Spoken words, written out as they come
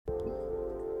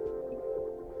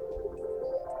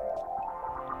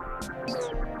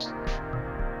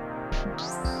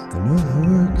and all thy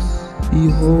works,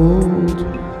 behold,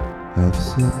 I have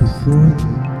set before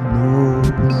thee no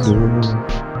open door,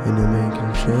 and no man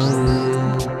can shut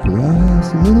it. for I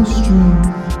ask a little strength,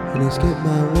 And escape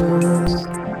my word.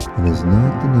 and is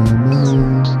not denied my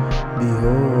way.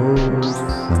 Behold,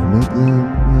 I'll make them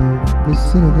of the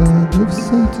synagogue of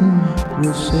Satan,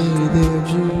 which say they are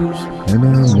Jews, and are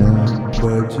not.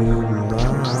 but do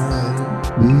lie.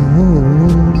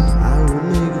 Behold, I will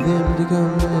make them to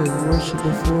come and worship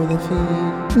before the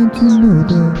feet, and to know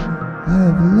that I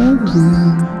have loved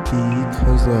thee.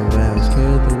 because thou hast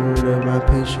carried the word of my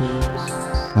patience,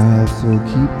 I also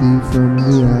keep thee from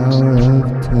the hour of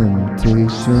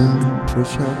temptation, which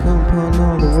shall come upon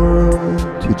all the world.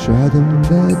 to try them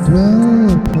that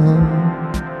dwell upon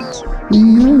the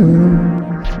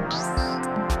earth.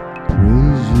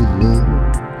 Praise ye, Lord.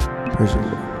 Praise the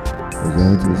Lord.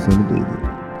 Hosanna to the Son of David.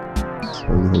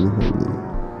 Holy, holy, holy.